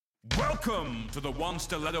Welcome to the One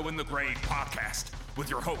Stiletto in the Grave podcast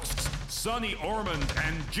with your hosts, Sonny Ormond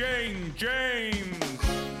and Jane James.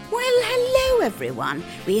 Well, hello everyone.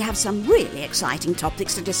 We have some really exciting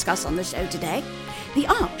topics to discuss on the show today. The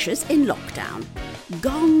Archers in lockdown.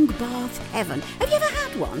 Gong Bath Heaven. Have you ever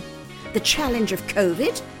had one? The challenge of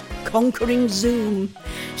COVID. Conquering Zoom.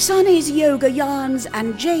 Sonny's yoga yarns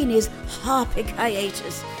and Janie's harpic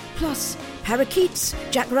hiatus. Plus parakeets,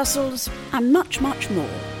 Jack Russells and much, much more.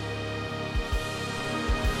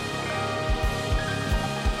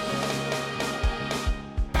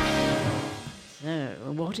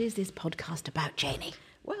 So, what is this podcast about, Janie?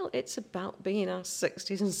 Well, it's about being our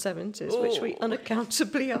 60s and 70s, which we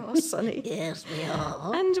unaccountably are, Sonny. Yes, we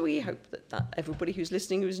are. And we hope that everybody who's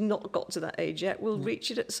listening who's not got to that age yet will reach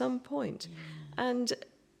it at some point. Yeah. And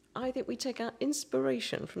I think we take our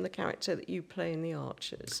inspiration from the character that you play in The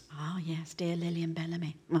Archers. Ah, yes, dear Lillian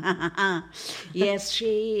Bellamy. Yes,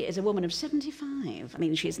 she is a woman of 75. I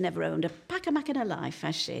mean, she's never owned a pack-a-mack in her life,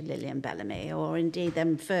 has she, Lillian Bellamy? Or indeed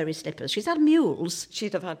them furry slippers. She's had mules.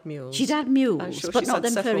 She'd have had mules. She's had mules, sure but not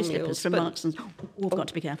them furry mules, slippers from Markson's. We've got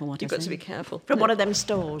to be careful what I say. You've got to be careful. From one of them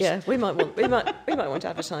stores. Yeah, we might want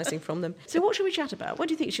advertising from them. So what should we chat about? What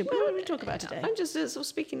do you think what should we talk about today? I'm just, sort of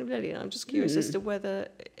speaking of Lillian, I'm just curious as to whether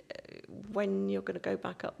when you're going to go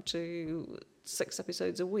back up to 6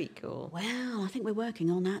 episodes a week, or... Well, I think we're working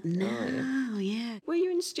on that now, yeah. Were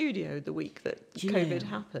you in studio the week that COVID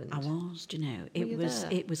happened? I was,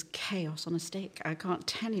 it was chaos on a stick. I can't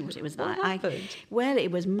tell you what it was like. What happened? Well,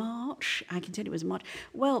 it was March. I can tell you it was March.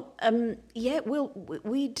 Well,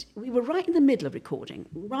 we were right in the middle of recording.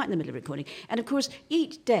 And of course,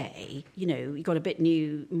 each day, you got a bit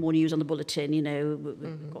more news on the bulletin,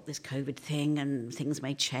 we've got this COVID thing and things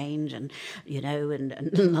may change and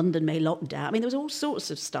London may lock down. I mean, there was all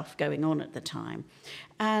sorts of stuff going on at the time.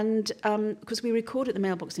 And because we record at the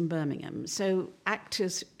Mailbox in Birmingham, so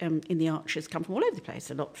actors in The Archers come from all over the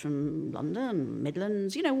place, a lot from London,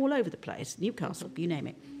 Midlands, all over the place, Newcastle, you name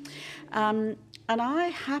it. And I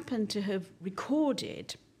happen to have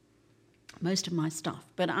recorded most of my stuff,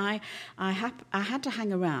 but I had to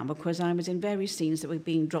hang around because I was in various scenes that were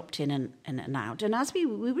being dropped in and out. And as we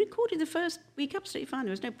recorded the first week absolutely fine,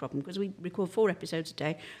 there was no problem because we record 4 episodes a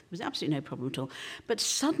day. There was absolutely no problem at all. But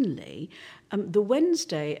suddenly, the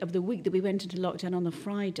Wednesday of the week that we went into lockdown on the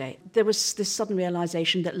Friday, there was this sudden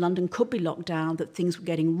realisation that London could be locked down, that things were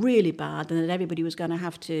getting really bad, and that everybody was going to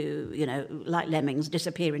have to, like lemmings,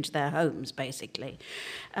 disappear into their homes, basically.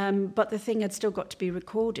 But the thing had still got to be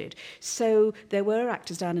recorded. So there were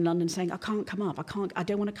actors down in London saying, I can't come up, I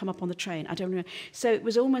don't want to come up on the train, I don't know. So it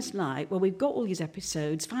was almost like, well, we've got all these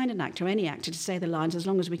episodes, find an actor, any actor to say the lines as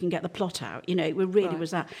long as we can get the plot out. It really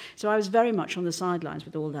was that. So I was very much on the sidelines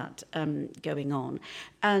with all that going on.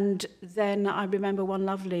 And then I remember one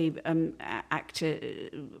lovely actor,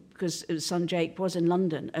 because his son Jake was in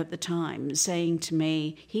London at the time, saying to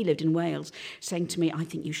me, he lived in Wales, saying to me, I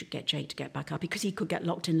think you should get Jake to get back up because he could get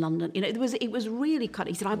locked in London. It was really cut.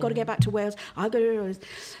 He said, I've got to get back to Wales. I've got to...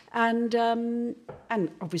 And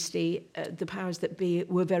obviously the powers that be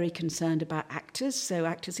were very concerned about actors. So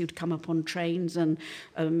actors who'd come up on trains and,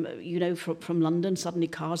 from London, suddenly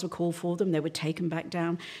cars were called for them. They were taken back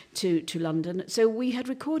down to London. So we had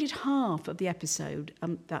recorded half of the episode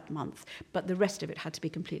that month, but the rest of it had to be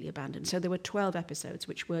completely abandoned. So there were 12 episodes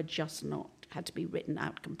which were just not, had to be written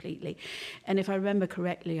out completely. And if I remember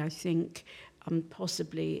correctly, I think...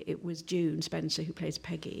 possibly it was June Spencer, who plays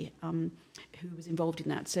Peggy, who was involved in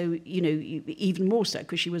that. So, even more so,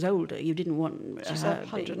 because she was older, you didn't want she's her...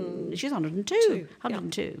 She's 102.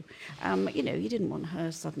 102. Yeah. You didn't want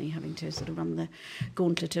her suddenly having to sort of run the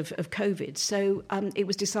gauntlet of COVID. So it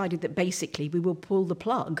was decided that basically we will pull the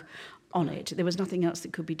plug on it. There was nothing else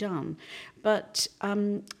that could be done. But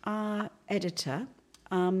our editor...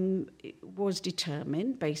 was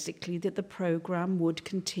determined, basically, that the programme would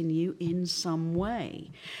continue in some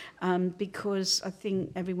way. Because I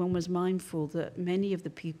think everyone was mindful that many of the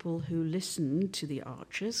people who listened to The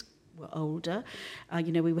Archers were older.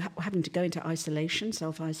 We were having to go into isolation,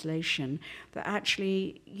 self-isolation, that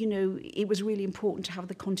actually, it was really important to have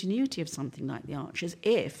the continuity of something like The Archers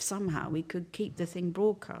if somehow we could keep the thing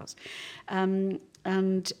broadcast.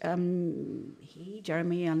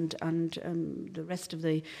 Jeremy and the rest of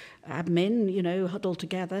the admin, huddled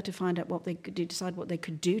together to find out what they could do, decide what they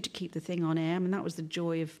could do to keep the thing on air. I mean, that was the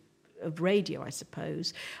joy of radio, I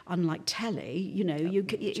suppose. Unlike telly,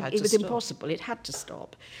 it was impossible. It had to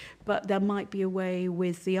stop. But there might be a way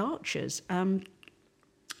with The Archers.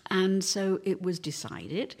 And so it was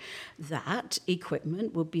decided that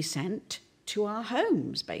equipment would be sent to our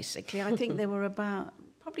homes, basically. I think there were about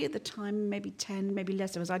probably at the time maybe 10, maybe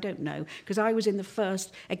less of us, I don't know, because I was in the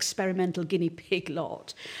first experimental guinea pig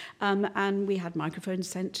lot. And we had microphones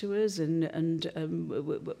sent to us and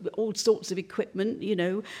all sorts of equipment,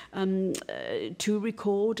 to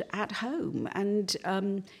record at home.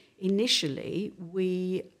 And initially,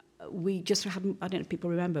 we just hadn't, I don't know if people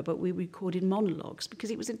remember, but we recorded monologues because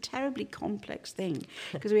it was a terribly complex thing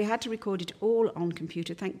because we had to record it all on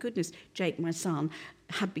computer. Thank goodness Jake, my son,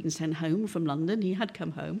 had been sent home from London. He had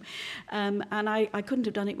come home. And I couldn't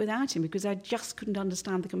have done it without him because I just couldn't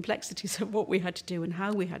understand the complexities of what we had to do and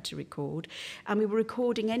how we had to record. And we were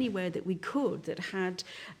recording anywhere that we could that had,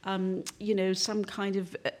 some kind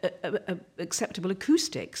of acceptable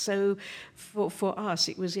acoustic. So for us,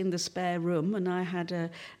 it was in the spare room, and I had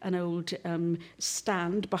an old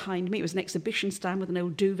stand behind me. It was an exhibition stand with an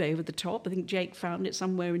old duvet over the top. I think Jake found it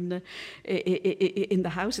somewhere in the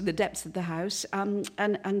house, in the depths of the house.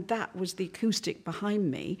 And that was the acoustic behind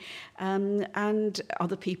me. And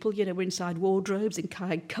other people, were inside wardrobes, in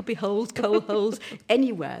cubby holes, coal holes,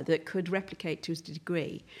 anywhere that could replicate to a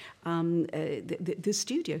degree the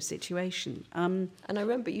studio situation. And I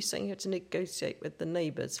remember you saying you had to negotiate with the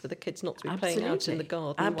neighbours for the kids not to be playing out in the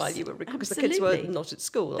garden while you were recording, because the kids were not at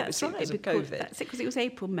school, obviously, because of COVID. That's it, because it was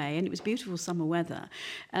April, May, and it was beautiful summer weather.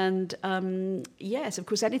 And yes, of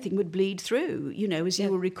course, anything would bleed through, as you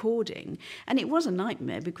were recording. And it was a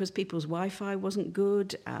nightmare because people's Wi-Fi wasn't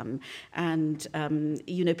good, and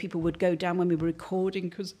people would go down when we were recording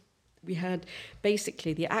because we had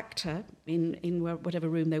basically the actor in whatever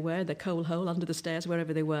room they were, the coal hole under the stairs,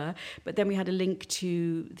 wherever they were. But then we had a link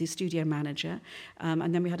to the studio manager,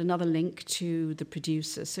 and then we had another link to the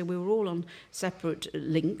producer. So we were all on separate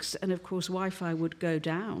links, and of course Wi-Fi would go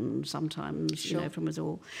down sometimes, from us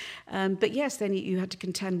all. But yes, then you had to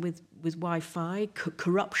contend with Wi-Fi,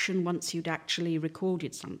 corruption once you'd actually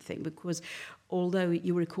recorded something, because although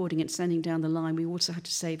you were recording it, sending down the line, we also had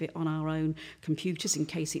to save it on our own computers in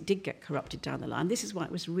case it did get corrupted down the line. This is why it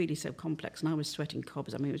was really so complex, and I was sweating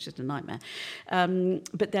cobs. I mean, it was just a nightmare.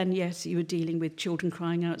 But then, yes, you were dealing with children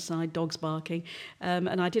crying outside, dogs barking,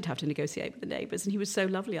 and I did have to negotiate with the neighbours, and he was so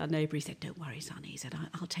lovely, our neighbour. He said, "Don't worry, son," he said,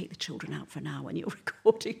 I'll take the children out for now when you're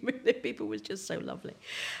recording." The people was just so lovely.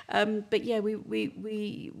 But yeah,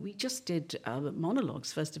 we just did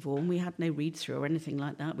monologues, first of all, and we had no read-through or anything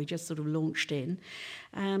like that. We just sort of launched in.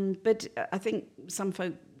 But I think some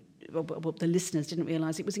folk, the listeners, didn't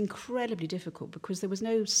realise it was incredibly difficult because there was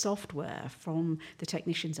no software from the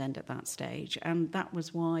technician's end at that stage, and that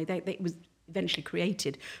was why it was eventually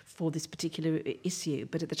created for this particular issue.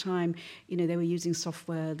 But at the time, they were using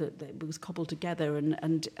software that was cobbled together,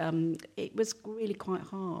 and it was really quite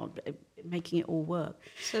hard making it all work.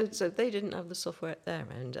 So they didn't have the software at their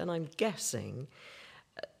end, and I'm guessing,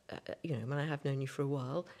 when I have known you for a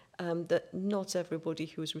while, that not everybody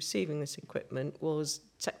who was receiving this equipment was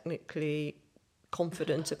technically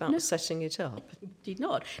confident about setting it up. Indeed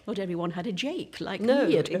not. Not everyone had a Jake like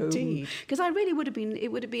me at home. Indeed. Because I really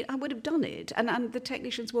I would have done it. And the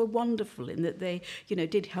technicians were wonderful in that they,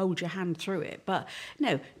 did hold your hand through it. But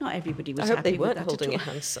no, not everybody was happy with that. I hope they weren't holding your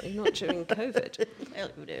hand, so not during COVID.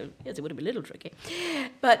 Well, yes, it would have been a little tricky.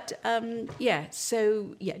 But,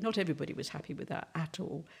 not everybody was happy with that at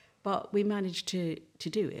all. But we managed to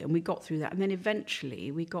do it, and we got through that. And then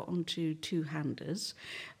eventually we got onto two-handers,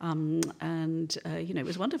 it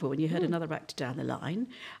was wonderful when you heard another actor down the line.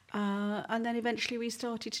 And then eventually we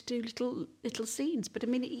started to do little scenes. But I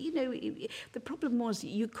mean, the problem was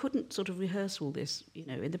you couldn't sort of rehearse all this,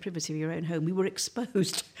 in the privacy of your own home. We were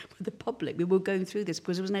exposed with the public. We were going through this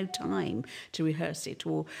because there was no time to rehearse it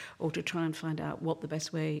or to try and find out what the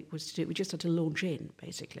best way was to do it. We just had to launch in,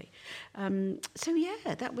 basically.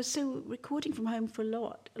 That was so recording from home for a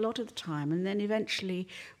lot of the time. And then eventually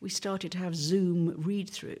we started to have Zoom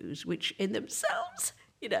read-throughs, which in themselves,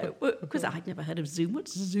 because I'd never heard of Zoom.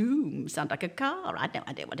 What's Zoom? Sound like a car. I had no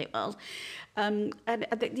idea what it was. And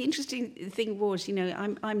the interesting thing was,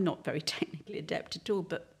 I'm not very technically adept at all,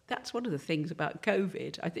 but that's one of the things about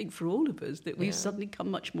COVID, I think, for all of us, that we've suddenly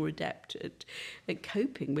become much more adept at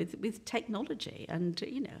coping with technology. And,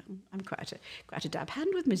 I'm quite a dab hand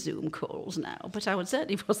with my Zoom calls now, but I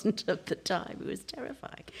certainly wasn't at the time. It was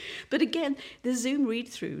terrifying. But again, the Zoom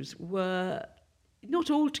read-throughs were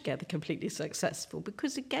not altogether completely successful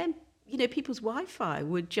because, again, people's Wi-Fi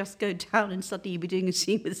would just go down and suddenly you'd be doing a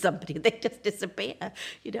scene with somebody and they'd just disappear.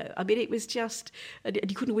 I mean, it was just, and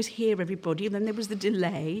you couldn't always hear everybody, and then there was the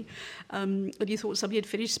delay, and you thought somebody had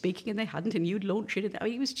finished speaking and they hadn't, and you'd launch it.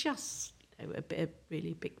 It was just a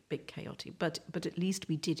really big chaotic. But at least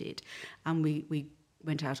we did it, and we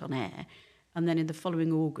went out on air. And then in the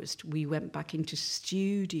following August, we went back into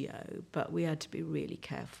studio, but we had to be really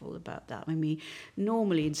careful about that. I mean,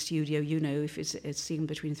 normally in studio, you know, if it's a scene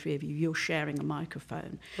between three of you, you're sharing a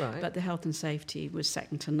microphone. Right. But the health and safety was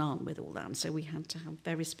second to none with all that. And so we had to have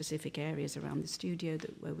very specific areas around the studio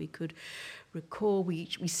where we could record.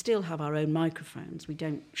 We still have our own microphones. We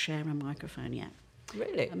don't share a microphone yet.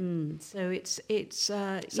 Really? So it's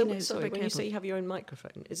So, you know, sorry, when you say you have your own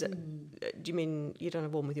microphone, is it? Do you mean you don't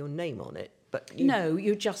have one with your name on it? But no,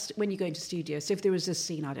 you're just when you go into studio. So if there was a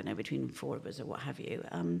scene, I don't know, between four of us or what have you,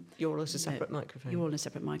 you're all a separate microphone. You're all on a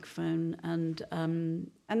separate microphone,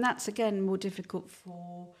 and that's again more difficult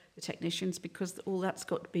for the technicians because all that's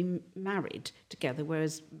got to be married together.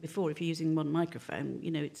 Whereas before, if you're using one microphone,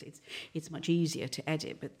 you know it's much easier to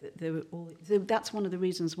edit. But so that's one of the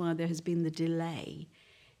reasons why there has been the delay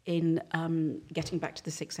in getting back to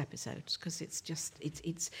the 6 episodes because it's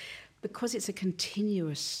because it's a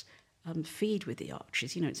continuous feed with the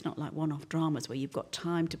Archers. You know, it's not like one-off dramas where you've got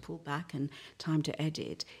time to pull back and time to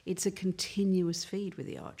edit. It's a continuous feed with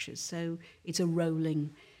the Archers, so it's a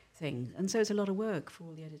rolling thing. And so it's a lot of work for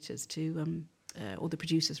all the editors to, or the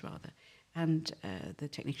producers rather, and the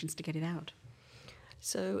technicians to get it out.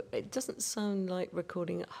 So it doesn't sound like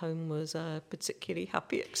recording at home was a particularly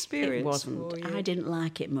happy experience. It wasn't. For you. I didn't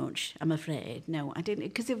like it much, I'm afraid. No, I didn't,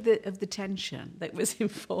 because of the tension that was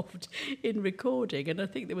involved in recording. And I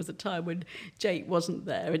think there was a time when Jake wasn't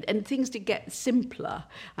there. And things did get simpler,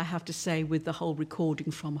 I have to say, with the whole recording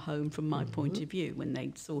from home, from my point of view, when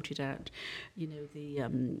they sorted out, you know,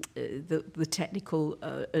 the technical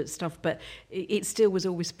stuff. But it still was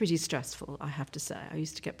always pretty stressful, I have to say. I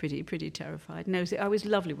used to get pretty terrified. No, it was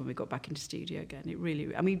lovely when we got back into studio again. It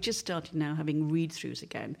really, I mean, just started now having read-throughs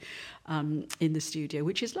again in the studio,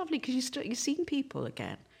 which is lovely because you're seeing people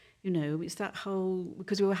again. You know, it's that whole,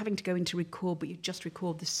 because we were having to go into record, but you just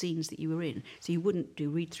record the scenes that you were in. So you wouldn't do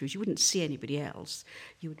read-throughs. You wouldn't see anybody else.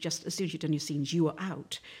 You would just, as soon as you'd done your scenes, you were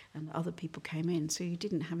out and other people came in. So you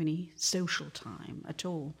didn't have any social time at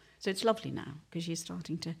all. So it's lovely now because you're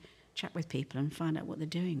starting to chat with people and find out what they're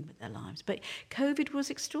doing with their lives. But COVID was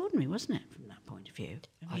extraordinary, wasn't it, from that point of view?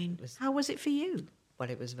 I mean, how was it for you? Well,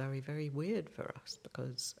 it was very, very weird for us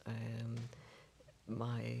because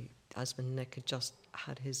my husband Nick had just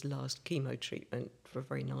had his last chemo treatment for a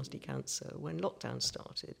very nasty cancer when lockdown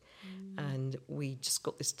started. And we just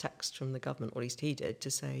got this text from the government, or at least he did, to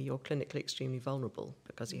say you're clinically extremely vulnerable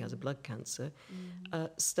because he has a blood cancer.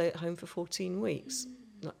 Stay at home for 14 weeks.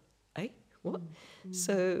 Like, eh? What?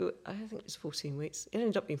 So I think it was 14 weeks. It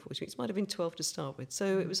ended up being 14 weeks. It might have been 12 to start with.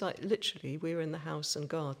 So it was like literally we were in the house and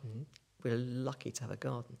garden. We were lucky to have a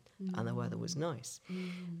garden and the weather was nice.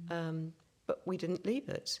 But we didn't leave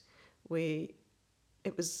it.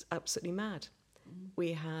 It was absolutely mad.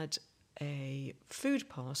 We had a food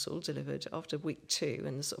parcel delivered after week 2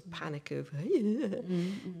 and the sort of panic of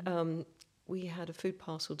we had a food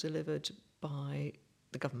parcel delivered by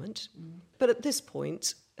the government. But at this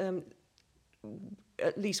point,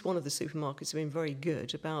 at least one of the supermarkets have been very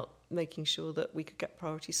good about making sure that we could get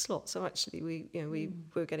priority slots. So actually, we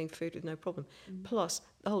were getting food with no problem. Plus,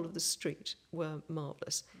 the whole of the street were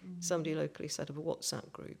marvellous. Somebody locally set up a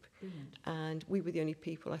WhatsApp group, and we were the only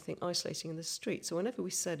people, I think, isolating in the street. So whenever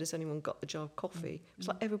we said, "Has anyone got the jar of coffee?" it was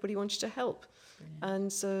like everybody wanted to help.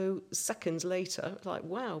 And so seconds later, like,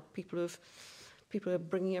 wow, people are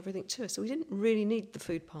bringing everything to us. So we didn't really need the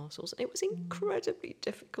food parcels. It was incredibly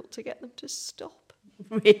difficult to get them to stop.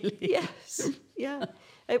 Really? Yes. Yeah.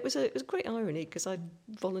 It was a great irony because I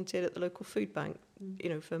volunteered at the local food bank, you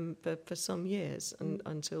know, for some years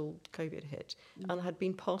until COVID hit, and I had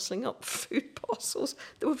been parcelling up food parcels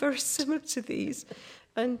that were very similar to these,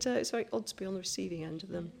 and it's very odd to be on the receiving end of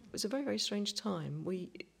them. It was a very, very strange time.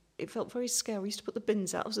 It felt very scary. We used to put the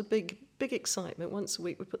bins out. It was a big excitement. Once a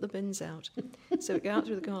week, we'd put the bins out. So we'd go out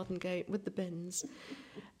through the garden gate with the bins,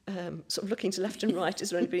 sort of looking to left and right,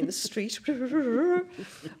 is there anybody in the street?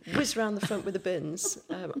 Whiz round the front with the bins,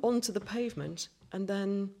 onto the pavement, and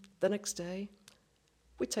then the next day,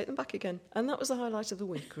 we'd take them back again. And that was the highlight of the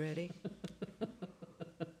week, really.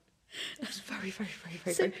 It was very, very, very,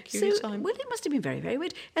 very, very peculiar time. Well, it must have been very, very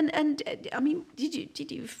weird. And I mean, did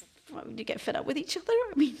you get fed up with each other?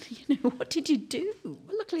 I mean, you know, what did you do? Well,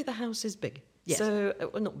 luckily the house is big. Yes. So,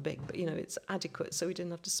 well, not big, but, you know, it's adequate. So we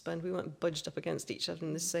didn't have to we weren't budged up against each other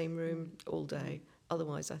in the same room all day.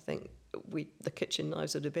 Otherwise, I think the kitchen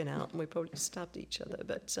knives would have been out and we probably stabbed each other.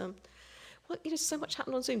 But, well, you know, so much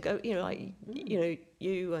happened on Zoom. You know,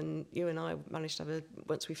 you and I managed to have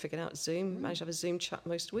once we figured out Zoom, managed to have a Zoom chat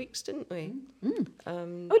most weeks, didn't we?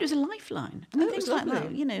 It was a lifeline. I mean, things like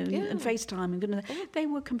that, you know, Yeah. and FaceTime and they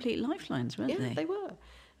were complete lifelines, weren't they? Yeah, they were.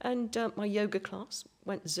 And my yoga class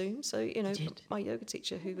went Zoom. So, you know, Did. my yoga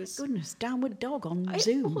teacher who was... Goodness, Downward Dog on It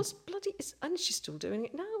Zoom. was bloody... And she's still doing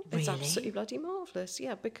it now. It's Really? absolutely bloody marvellous.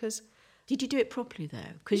 Yeah, because... Did you do it properly though?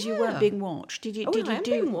 Because you Yeah. weren't being watched. Did you? Oh, did I you am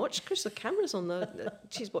do? being watched because the camera's on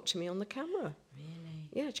she's watching me on the camera. Really?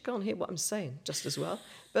 Yeah, she can't hear what I'm saying just as well.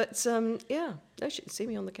 But, yeah, no, she can see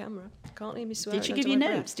me on the camera. Can't hear me swearing. Did she give under you my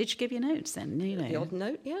breath. notes? Did she give you notes then? You know. The odd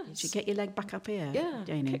note, yeah. Did you get your leg back up here? Yeah,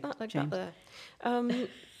 Janie? kick that leg James? back there.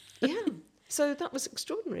 Yeah, so that was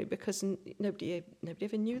extraordinary because nobody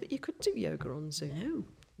ever knew that you could do yoga on Zoom.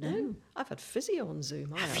 No. I've had physio on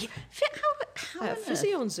Zoom. I Have have. you? How I have on earth?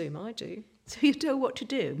 physio on Zoom, I do. So you know what to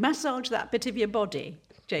do? Massage that bit of your body,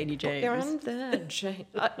 Janie James. Your hand there, Jane.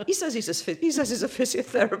 He says he's a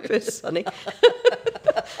physiotherapist, Sonny.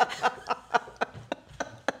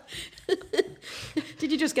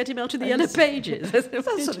 Did you just get him out of the yellow pages? That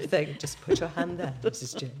sort of thing. Just put your hand there,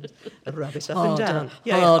 Mrs. James, and rub it up Harder, and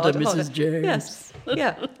down. harder, Mrs. James. Yes,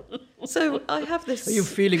 yeah. So I have this... Are you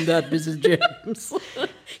feeling that, Mrs. James?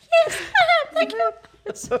 Yes, I am. Thank you.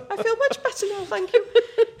 I feel much better now, thank you.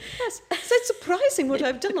 Yes, so it's surprising what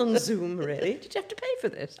I've done on Zoom, really. Did you have to pay for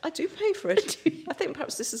this? I do pay for it. I think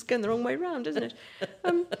perhaps this is going the wrong way round, isn't it?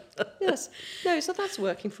 Yes. No, so that's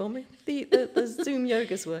working for me. The Zoom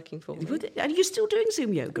yoga's working for me. Are you still doing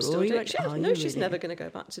Zoom yoga? I'm still or are you doing- actually- no, are no, you she's really? never going to go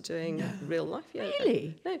back to doing real life yoga.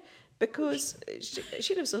 Really? No, because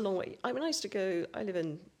she lives a long way. I mean, I live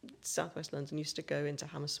in southwest London, used to go into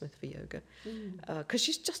Hammersmith for yoga because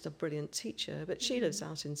she's just a brilliant teacher, but she lives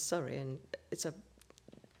out in Surrey and it's a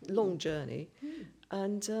long journey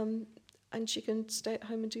and she can stay at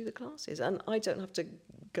home and do the classes. And I don't have to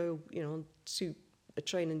go, you know, to a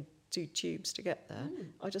train and do tubes to get there.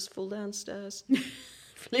 I just fall downstairs.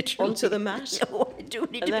 Literally. Onto the mat. Oh, I do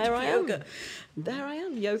need And a bit there of I am. yoga. There I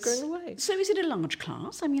am, yogaing away. So is it a large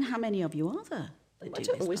class? I mean, how many of you are there? that I do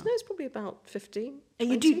don't this always class? know, it's probably about 15. And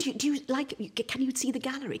 20. do you like? Can you see the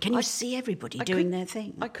gallery? Can you see everybody doing their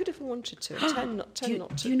thing? I could have wanted to. Tend not to.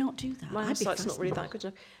 do you not do that? My I'd be eyesight's not really that fascinated. good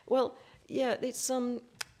enough. Well, yeah, it's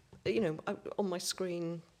you know, on my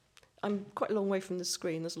screen, I'm quite a long way from the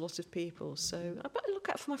screen. There's a lot of people, so I better look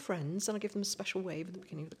out for my friends, and I give them a special wave at the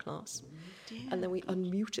beginning of the class, and then we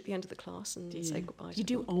unmute at the end of the class and say goodbye. You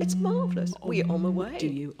do It's marvellous. We om away. Do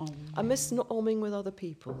you om? I miss not omming with other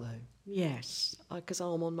people though, Yes. because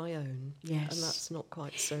I'm on my own. Yes. And that's not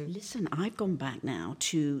quite so. Listen, I've gone back now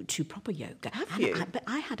to proper yoga. Have And you? But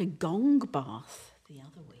I had a gong bath the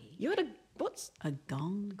other week. You had what's A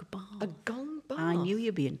gong bath. a gong bath? I knew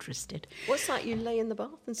you'd be interested. What's that? You lay in the bath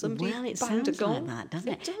and somebody Well, it banged a sounds gong? like that, doesn't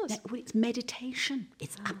it? It does. No, well, it's meditation.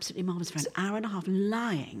 It's absolutely marvellous for an hour and a half,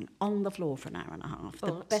 lying on the floor for an hour and a half. The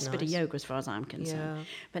Oh, that's best bit of nice. yoga as far as I'm concerned. Yeah.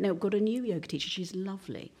 But no, got a new yoga teacher. She's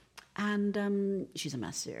lovely. And she's a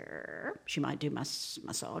masseur. She might do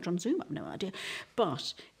massage on Zoom, I've no idea.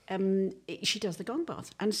 But she does the gong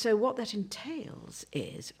bath. And so what that entails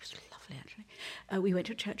is, it was lovely actually, we went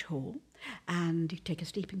to a church hall and you take a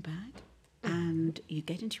sleeping bag and you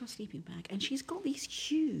get into your sleeping bag and she's got these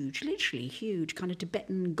huge, literally huge kind of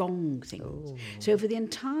Tibetan gong things. So for the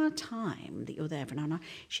entire time that you're there for an hour and a half,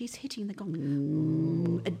 she's hitting the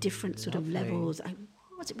gong at different sort of levels.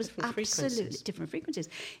 It was Different absolutely frequencies. different frequencies.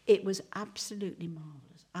 It was absolutely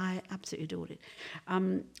marvellous. I absolutely adored it.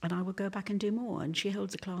 And I will go back and do more. And she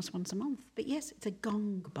holds a class once a month. But yes, it's a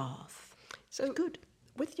gong bath. So It's good.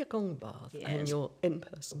 With your gong bath and Yes. your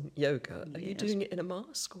in-person yoga, are you Yes. doing it in a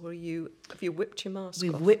mask or have you whipped your mask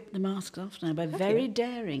We've off? whipped the masks off now, but Have very you?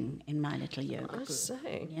 daring in my little yoga I group.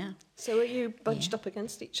 say. Yeah. So are you bunched up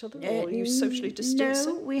against each other or are you socially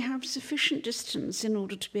distancing? No, we have sufficient distance in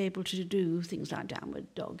order to be able to do things like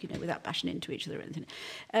downward dog, without bashing into each other or anything.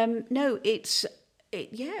 No,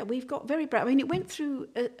 we've got very bright. I mean, it went through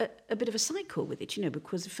a bit of a cycle with it,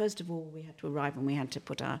 because first of all we had to arrive and we had to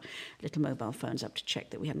put our little mobile phones up to check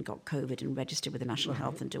that we hadn't got COVID and register with the National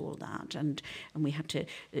Health and do all that. And we had to,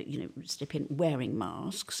 slip in wearing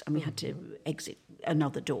masks and we had to exit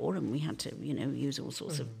another door and we had to, use all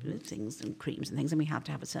sorts of things and creams and things and we had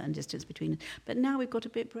to have a certain distance between us. But now we've got a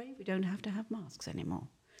bit brave. We don't have to have masks anymore.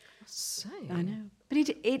 I know. But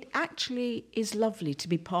it actually is lovely to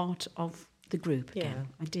be part of the group again.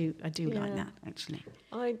 I do like that, actually.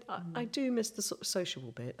 I do miss the sort of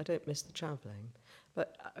sociable bit. I don't miss the travelling.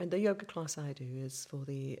 But the yoga class I do is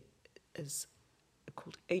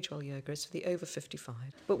called Age-Well Yoga. It's for the over 55.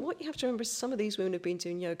 But what you have to remember is some of these women have been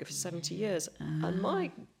doing yoga for 70 years. And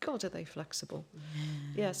my God, are they flexible.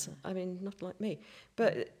 Yes, I mean, not like me.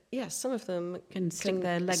 But yes, some of them Can stick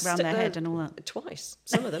their leg round stick their head and all that. Twice,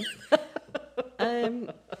 some of them.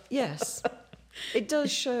 Yes. It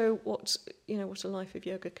does show what a life of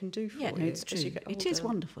yoga can do for Yeah, you. no, it's as you true. get It is older.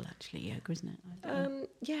 wonderful, actually, yoga, isn't it?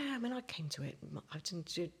 Yeah, I mean, I came to it. I've been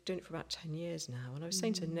doing it for about 10 years now, and I was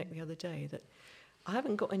saying to Nick the other day that I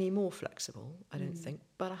haven't got any more flexible, I don't think,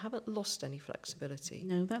 but I haven't lost any flexibility,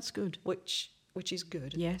 No, that's good. which is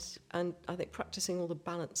good. Yes. And I think practicing all the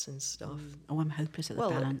balance and stuff. Oh, I'm hopeless at the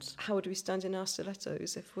balance. How would we stand in our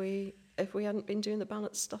stilettos if we hadn't been doing the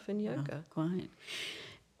balance stuff in yoga? Oh, quite.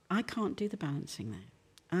 I can't do the balancing though.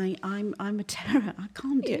 I'm a terror. I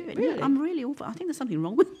can't do Yeah, it. really? No, I'm really awful. I think there's something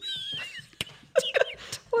wrong with me.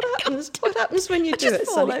 What happens when you do just it,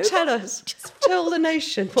 fall Sonny? over. Tell us. Tell the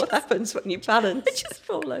nation what happens when you balance. I just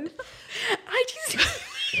fall over. I just...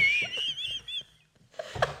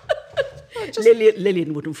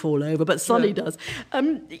 Lillian wouldn't fall over, but Sonny does.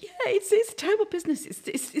 It's terrible business.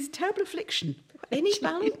 It's terrible affliction. Any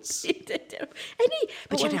balance?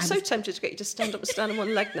 But I'm so tempted to get you to stand up and stand on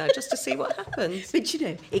one leg now, just to see what happens. But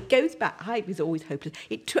it goes back. I was always hopeless.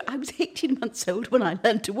 I was 18 months old when I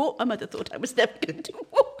learned to walk. My mother thought I was never going to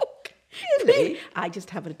walk. Really? I just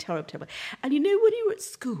have a terrible. And when you were at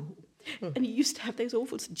school, and you used to have those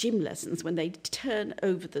awful gym lessons when they turn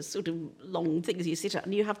over the sort of long things you sit at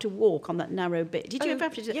and you have to walk on that narrow bit. Did you ever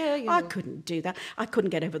have to do that? Yeah. I couldn't do that. I couldn't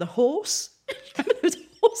get over the horse. Remember those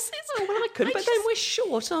horses? Oh, well, I couldn't, but then we're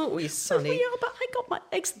short, aren't we, Sonny? We are, but I got my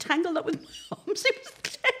legs tangled up with my arms. It was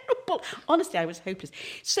terrible. Honestly, I was hopeless.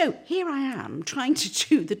 So here I am trying to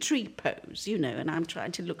do the tree pose, and I'm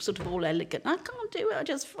trying to look sort of all elegant. I can't do it. I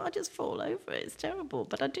just fall over. It's terrible.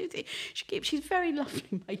 But I do think she's very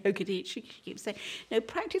lovely, my yoga teacher. She keeps saying, no,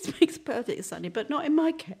 practice makes perfect, Sonny, but not in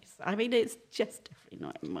my case. I mean, it's just definitely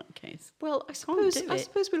not in my case. Well, I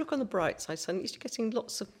suppose we look on the bright side, Sonny. You're getting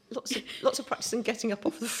lots of practice and getting up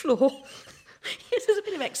off the floor. Yes, there's a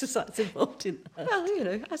bit of exercise involved in that. Well,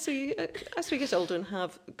 as we get older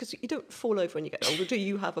and because you don't fall over when you get older, do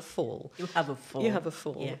you? Have a fall. You have a fall. You have a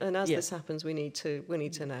fall, yeah. and as this happens, we need to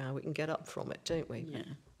know how we can get up from it, don't we? Yeah.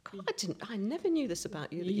 God, I never knew this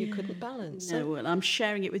about you, that you couldn't balance. No, well, I'm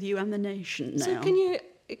sharing it with you and the nation now. So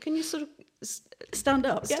can you sort of stand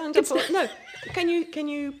up? Stand up. No. Can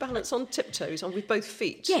you balance on tiptoes with both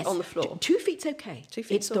feet on the floor? 2 feet's okay. 2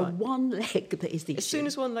 feet's it's the all right. one leg that is the issue. As soon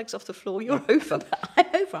as one leg's off the floor, you're over. I'm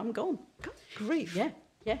over. I'm gone. God, grief. Yeah.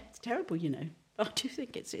 It's terrible. I do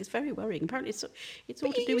think it's very worrying. Apparently, it's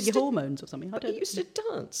all to you do with used your to- hormones or something. But you used to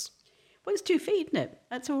dance. Well, it's 2 feet, isn't it?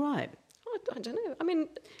 That's all right. I don't know. I mean,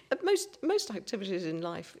 most activities in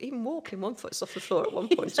life, even walking, one foot's off the floor at one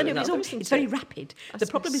point or another. It's very rapid. The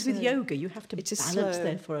problem is with so. yoga, you have to It is balance slow.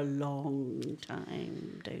 there for a long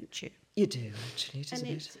time, don't you? You do, actually. It is And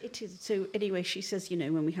a bit. it is. So anyway, she says,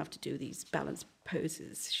 when we have to do these balance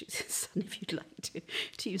poses, she says, son, if you'd like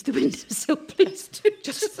to use the windowsill, please do.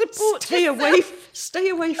 Just support Stay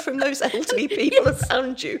away from those elderly people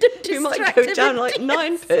around you Don't who might distract go down like everybody.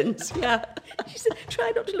 9 pins. Yeah. She said,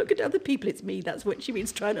 try not to look at other people. It's me. That's what she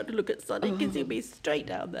means. Try not to look at Sonny because he'll be straight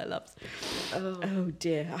down there, loves. Oh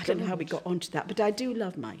dear. I don't know how we got onto that, but I do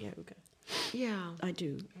love my yoga. Yeah. I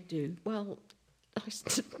do. Well,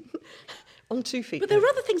 on 2 feet. But there are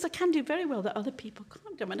other things I can do very well that other people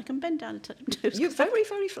can't do. I mean, I can bend down and touch my toes. You're very,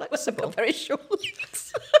 very I've flexible. got very short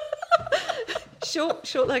legs.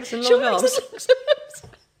 Short legs and long arms. So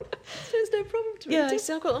there's no problem to me. Yeah,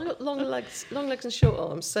 see, I've got long legs and short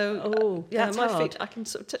arms. So that's my hard. feet, I can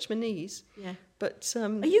sort of touch my knees. Yeah. But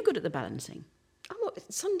Are you good at the balancing?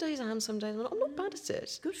 some days I am, some days I'm not. I'm not bad at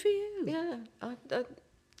it. Good for you. Yeah,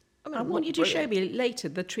 I want you to show me later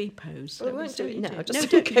the tree pose. Well, I won't do it now, No, just in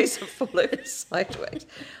don't. case I fall over sideways.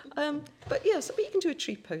 But you can do a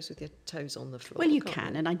tree pose with your toes on the floor. Well, you can't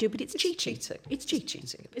can, and I do, but it's cheating. cheating. It's cheating,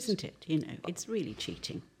 isn't it? It's really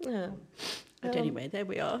cheating. Yeah. But anyway, there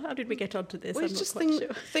we are. How did we get onto this? Well, I'm it's not just quite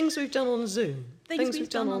sure. things we've done on Zoom. Things we've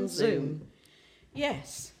done on Zoom.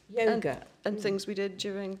 Yes, yoga. And things we did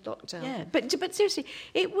during lockdown. Yeah, but seriously,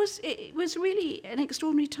 it was really an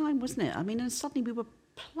extraordinary time, wasn't it? I mean, and suddenly we were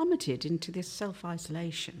plummeted into this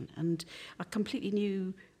self-isolation and a completely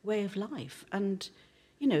new way of life. And,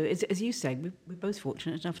 as you say, we're both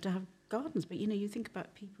fortunate enough to have gardens, but, you think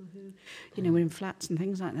about people who, were in flats and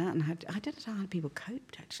things like that and I don't know how people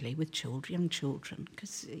coped, actually, with young children,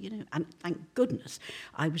 because, and thank goodness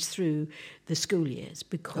I was through the school years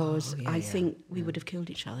because I think we would have killed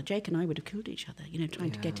each other. Jake and I would have killed each other,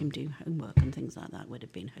 trying to get him to do homework and things like that would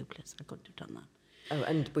have been hopeless. I couldn't have done that. Oh,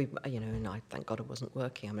 and we, and I thank God it wasn't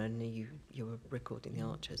working. I mean, I knew you were recording the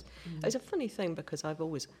Archers. It's a funny thing because I've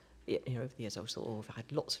always, over the years, I always thought, if I had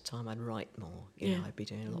lots of time, I'd write more. I'd be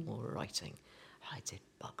doing a lot more writing. I did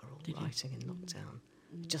bugger all writing in lockdown.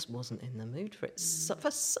 Just wasn't in the mood for it. So,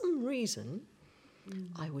 for some reason,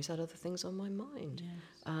 I always had other things on my mind.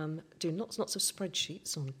 Doing lots and lots of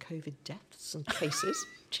spreadsheets on COVID deaths and cases.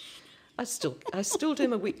 I still do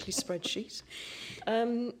my weekly spreadsheet.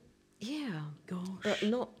 Gosh. But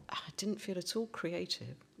I didn't feel at all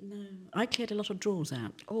creative. No. I cleared a lot of drawers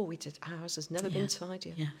out. Oh, we did. Ours has never been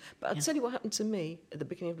tidier. Yeah. But I'll tell you what happened to me at the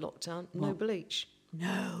beginning of lockdown. No bleach.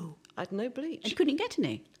 No. I had no bleach. And you couldn't get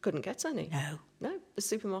any? Couldn't get any. No. The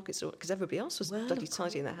supermarkets, because everybody else was bloody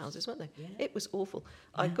tidying their houses, weren't they? Yeah. It was awful.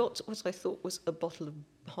 I got what I thought was a bottle of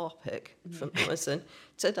Harpic from Amazon.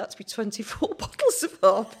 Turned out to be 24 bottles of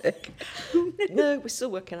Harpic. No, we're still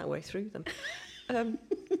working our way through them.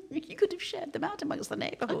 You could have shared them out amongst the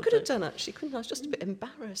neighbourhood. I could have done, actually, couldn't I? I was just a bit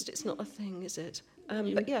embarrassed. It's not a thing, is it?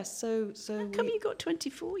 But yes, so How come you got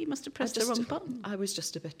 24? You must have pressed the wrong button. I was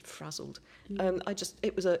just a bit frazzled.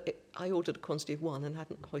 I ordered a quantity of one and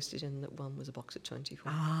hadn't hoisted in that one was a box of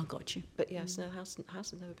 24. Ah, got you. But yes, no, house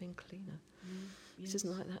has never been cleaner. This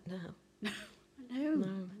isn't like that now.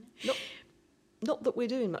 No. Not that we're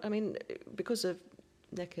doing much. I mean, because of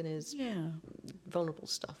Nick and his Yeah. vulnerable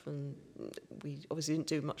stuff, and we obviously didn't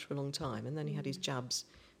do much for a long time, and then he had his jabs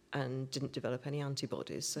and didn't develop any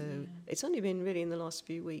antibodies. So it's only been really in the last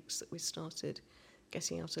few weeks that we started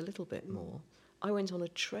getting out a little bit more. I went on a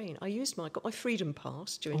train. I got my Freedom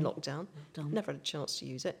Pass during lockdown. done. Never had a chance to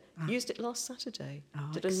use it. Used it last Saturday.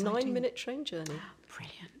 Oh, Did exciting. a 9-minute train journey.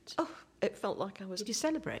 Brilliant. Oh, it felt like I was. Did you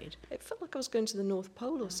celebrate? It felt like I was going to the North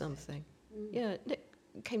Pole or something. Yeah, Nick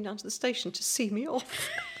came down to the station to see me off.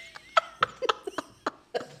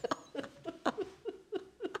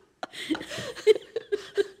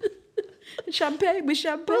 Champagne with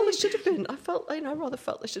champagne. Well, there should have been. I rather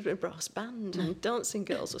felt there should have been a brass band and dancing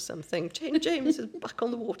girls or something. Jane James is back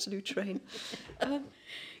on the Waterloo train.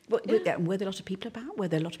 Were there a lot of people about? Were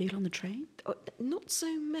there a lot of people on the train? Not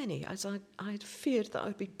so many, as I'd feared that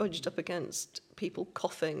I'd be budged up against people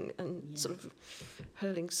coughing and sort of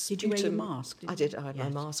hurling sputum. Did you wear your mask? I did. I had my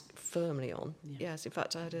mask firmly on. Yes, in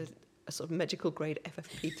fact, I had a sort of medical grade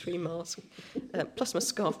FFP3 mask, plus my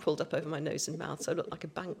scarf pulled up over my nose and mouth, so I looked like a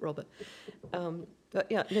bank robber. But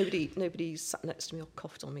yeah, nobody sat next to me or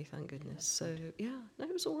coughed on me, thank goodness. So yeah, no,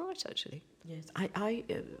 it was all right actually. Yes. I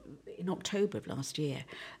in October of last year,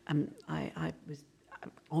 I was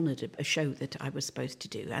honoured a show that I was supposed to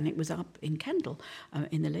do, and it was up in Kendal,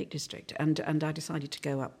 in the Lake District, and I decided to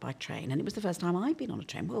go up by train, and it was the first time I'd been on a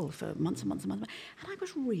train, for months and months and months, and I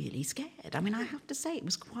was really scared. I mean, I have to say, it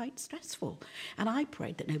was quite stressful, and I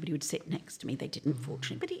prayed that nobody would sit next to me. They didn't,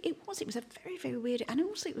 fortunately, but it was a very, very weird, and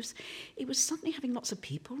also it was suddenly having lots of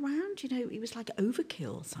people around, it was like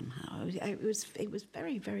overkill somehow. It was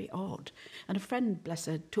very, very odd, and a friend, bless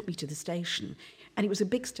her, took me to the station, and it was a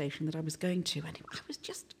big station that I was going to, and I was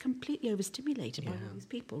just completely overstimulated by all these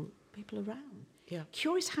people around. Yeah.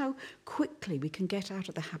 Curious how quickly we can get out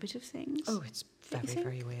of the habit of things. Oh, it's Don't you very, think?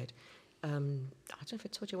 very weird. I don't know if I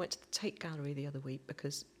told you, I went to the Tate Gallery the other week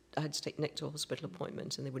because I had to take Nick to a hospital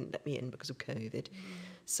appointment and they wouldn't let me in because of COVID.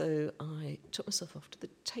 So I took myself off to the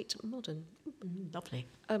Tate Modern. Lovely.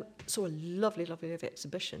 Saw a lovely, lovely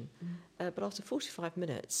exhibition. But after 45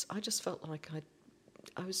 minutes, I just felt like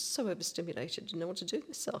I was so overstimulated, didn't know what to do with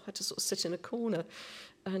myself. I had to sort of sit in a corner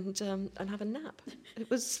and have a nap. It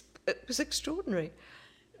was extraordinary.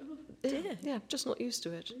 dear. Yeah, just not used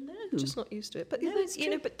to it. No. Just not used to it. But No, then, it's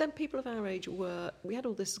true. but then people of our age we had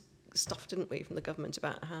all this stuff, didn't we, from the government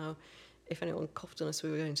about how if anyone coughed on us,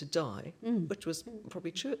 we were going to die, which was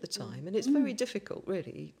probably true at the time. And it's very difficult,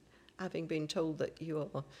 really, having been told that you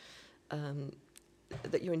are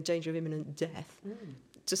that you're in danger of imminent death,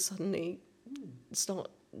 to suddenly start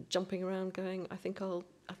jumping around, going, I think I'll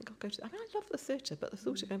go to. I mean, I love the theatre, but the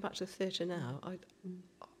thought of going back to the theatre now,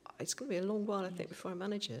 it's going to be a long while, I think, before I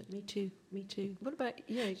manage it. Me too. What about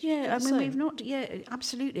you? Yeah, I mean, we've not. Yeah,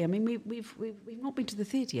 absolutely. I mean, we've not been to the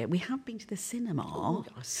theatre yet. We have been to the cinema. Oh,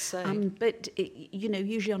 I say. But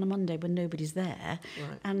usually on a Monday when nobody's there,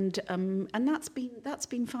 Right. and that's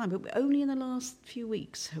been fine. But only in the last few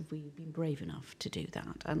weeks have we been brave enough to do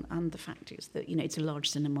that. And the fact is that it's a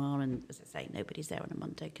large cinema, and as I say, nobody's there on a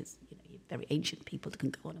Monday because you're very ancient people that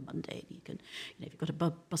can go on a Monday, and you can, if you've got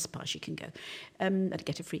a bus pass, you can go and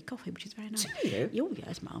get a free coffee, which is very nice. Do you? Oh, yeah,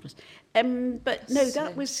 it's marvellous. But no,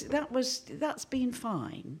 that's been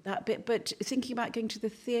fine. That bit, but thinking about going to the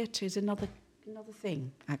theatre is another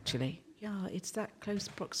thing, actually. Yeah, it's that close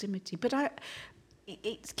proximity. But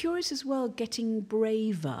it's curious as well, getting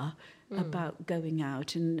braver about going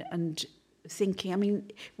out and thinking. I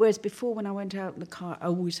mean, whereas before when I went out in the car, I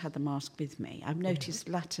always had the mask with me. I've noticed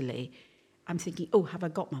latterly, I'm thinking, oh, have I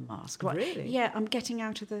got my mask? Right. Really? Yeah, I'm getting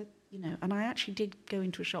out of the You know, and I actually did go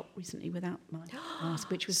into a shop recently without my mask,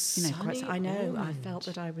 which was, you know, quite. Sunny I know. I Ormond. felt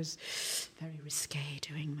that I was very risque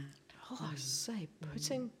doing that. Oh, I say,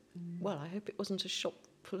 putting... Well, I hope it wasn't a shop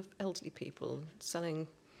full of elderly people selling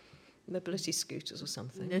mobility scooters or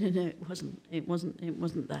something. No, it wasn't. It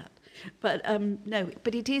wasn't that. But no,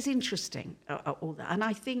 but it is interesting, all that. And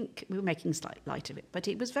I think we were making slight light of it, but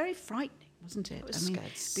it was very frightening, wasn't it? It was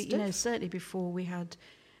scared but, you know, stiff. certainly before we had,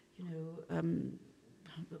 you know,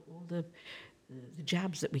 all the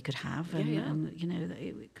jabs that we could have, and you know,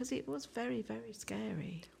 because it was very, very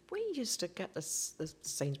scary. We used to get the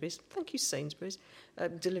Sainsbury's, thank you Sainsbury's,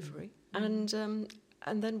 delivery, and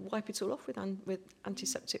then wipe it all off with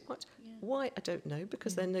antiseptic wipes. Yeah. Why, I don't know,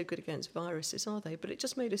 because they're no good against viruses, are they? But it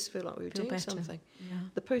just made us feel like we were Feel doing better. something. Yeah.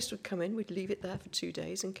 The post would come in, we'd leave it there for 2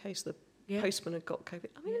 days in case the postman had got COVID.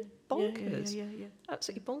 I mean, it's bonkers. Yeah.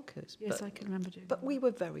 Absolutely bonkers. Yes, but, I can remember doing But that. we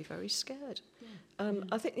were very, very scared. Yeah.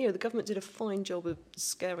 I think, you know, the government did a fine job of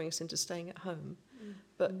scaring us into staying at home,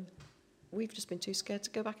 but we've just been too scared to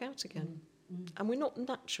go back out again. And we're not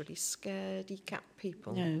naturally scaredy cat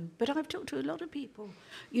people. No, but I've talked to a lot of people,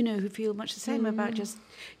 you know, who feel much the same about just,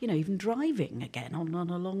 you know, even driving again on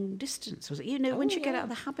a long distance. Or, you know, once you get out of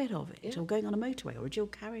the habit of it, or going on a motorway or a dual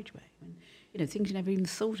carriageway, and, you know, things you never even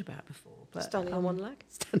thought about before. But, Standing on one leg.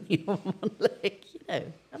 Standing on one leg, you know,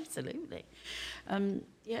 absolutely.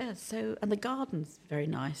 Yeah, so, and the garden's very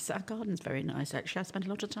nice. Our garden's very nice, actually. I spent a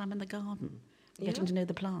lot of time in the garden. Getting to know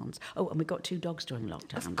the plants. Oh, and we got 2 dogs during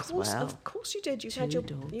lockdown as well. Of course you did. You 2 had your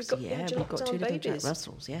dogs. you got, yeah, you had your we've got 2 lockdown little Jack babies.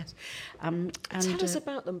 Russells, yes. And Tell us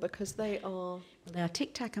about them, because they are... they are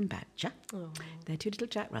Tic Tac and Badger. Oh. They're 2 little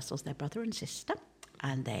Jack Russells. They're brother and sister,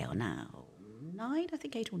 and they are now 9, I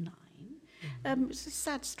think 8 or 9. It's a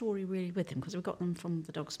sad story really with them, because we got them from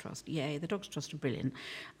the Dogs Trust. Yeah, the Dogs Trust are brilliant.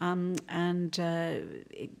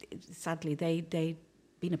 Sadly, they'd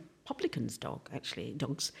been a publican's dog, actually,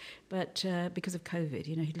 dogs, but because of COVID,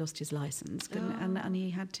 you know, he'd lost his licence, and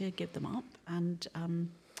he had to give them up. And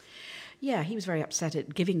yeah, he was very upset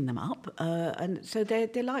at giving them up. And so they're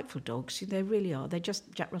delightful dogs. They really are. They're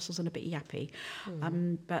just Jack Russells and a bit yappy.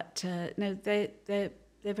 But no, they're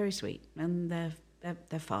very sweet, and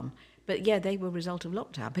they're fun. But yeah, they were a result of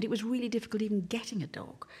lockdown. But it was really difficult even getting a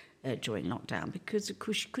dog during lockdown, because of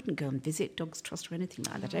course you couldn't go and visit Dogs Trust or anything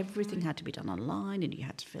like that. Everything had to be done online, and you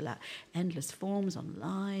had to fill out endless forms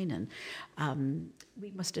online. And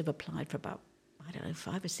we must have applied for about, I don't know,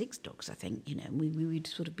 5 or 6 dogs, I think. You know, we would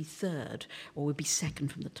sort of be third, or we'd be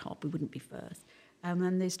second from the top. We wouldn't be first. And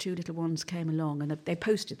then these 2 little ones came along, and they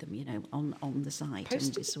posted them, you know, on the site,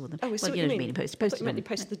 and we saw them. Oh, we see well, what you you know mean. Posted I thought you meant them. they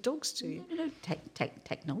posted the dogs to you. No,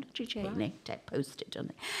 technology, Jamie. Posted on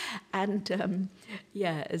it. And,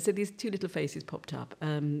 yeah, so these 2 little faces popped up.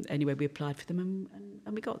 Anyway, we applied for them,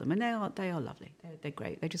 and we got them. And they are lovely. They're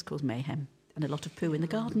great. They just cause mayhem and a lot of poo in the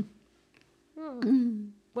garden.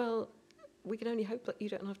 Well, we can only hope that you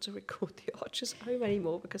don't have to record the Archers home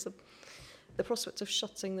anymore, because of the prospect of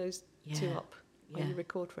shutting those 2 up when you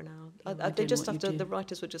record for an hour. Yeah, They just what have you to. do. The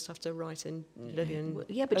writers would just have to write in Lillian. Well,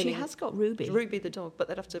 yeah, but she only has got Ruby. Ruby the dog, but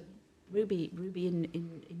they'd have to. Ruby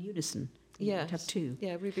in unison. Yeah, have 2.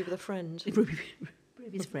 Yeah, Ruby with a friend.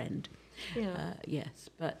 Ruby's friend. Yeah. Yes,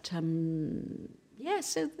 but yeah.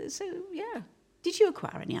 So yeah. Did you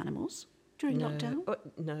acquire any animals during lockdown?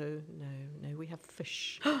 No. We have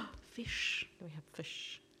fish. Fish. We have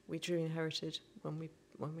fish. We drew inherited when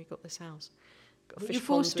we got this house. Got Were fish you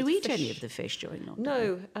forced ponds to with eat any fish. of the fish during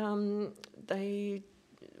lockdown? No,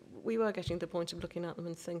 we were getting to the point of looking at them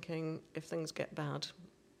and thinking, if things get bad,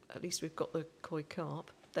 at least we've got the koi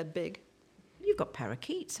carp. They're big. You've got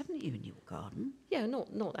parakeets, haven't you, in your garden? Yeah, not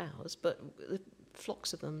ours, but the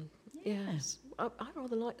flocks of them. Yes, I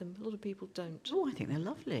rather like them. A lot of people don't. Oh, I think they're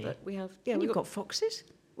lovely. But we have. And we've you've got foxes?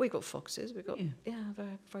 We've got foxes. We've got Yeah.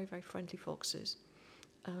 very, very, very friendly foxes.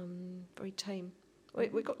 Very tame.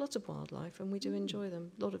 We've got lots of wildlife, and we do enjoy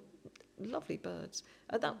them. A lot of lovely birds.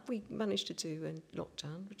 That we managed to do in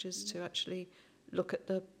lockdown, which is to actually look at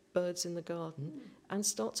the birds in the garden and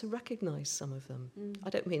start to recognise some of them. I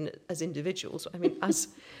don't mean as individuals. I mean as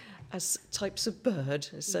types of bird.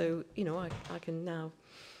 So you know, I can now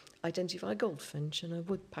identify a goldfinch and a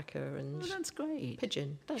woodpecker and that's great.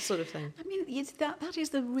 pigeon, that sort of thing. I mean, that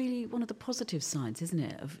is the really one of the positive sides, isn't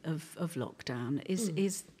it, of lockdown,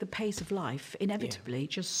 is the pace of life inevitably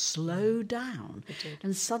just slowed down. It did.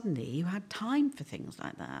 And suddenly you had time for things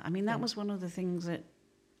like that. I mean, that was one of the things that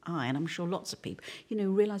I, and I'm sure lots of people, you know,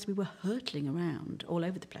 realised we were hurtling around all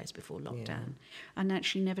over the place before lockdown and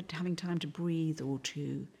actually never having time to breathe or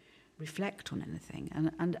to reflect on anything.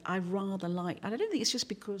 And I rather like, and I don't think it's just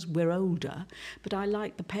because we're older, but I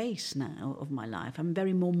like the pace now of my life. I'm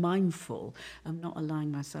very more mindful of not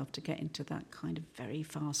allowing myself to get into that kind of very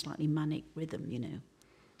fast, slightly manic rhythm, you know,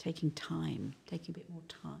 taking a bit more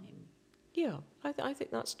time. Yeah, I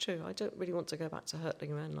think that's true. I don't really want to go back to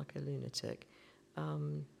hurtling around like a lunatic,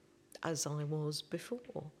 as I was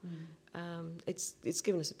before. It's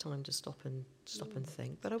given us a time to stop and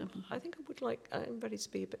think. But I think I'm ready to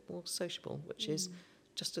be a bit more sociable, which is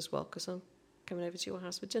just as well, because I'm coming over to your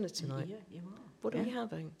house for dinner tonight. Yeah, you are. What are we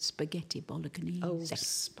having? Spaghetti bolognese. Oh,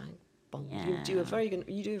 spag bol. Yeah. You do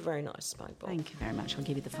a very nice spag bol. Thank you very much. I'll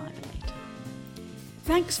give you the fiver later.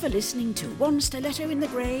 Thanks for listening to One Stiletto in the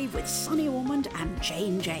Grave with Sonny Ormond and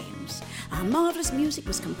Jane James. Our marvellous music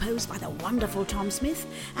was composed by the wonderful Tom Smith,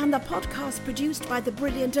 and the podcast produced by the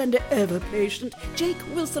brilliant and ever-patient Jake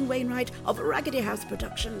Wilson Wainwright of Raggedy House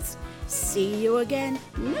Productions. See you again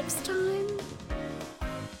next time.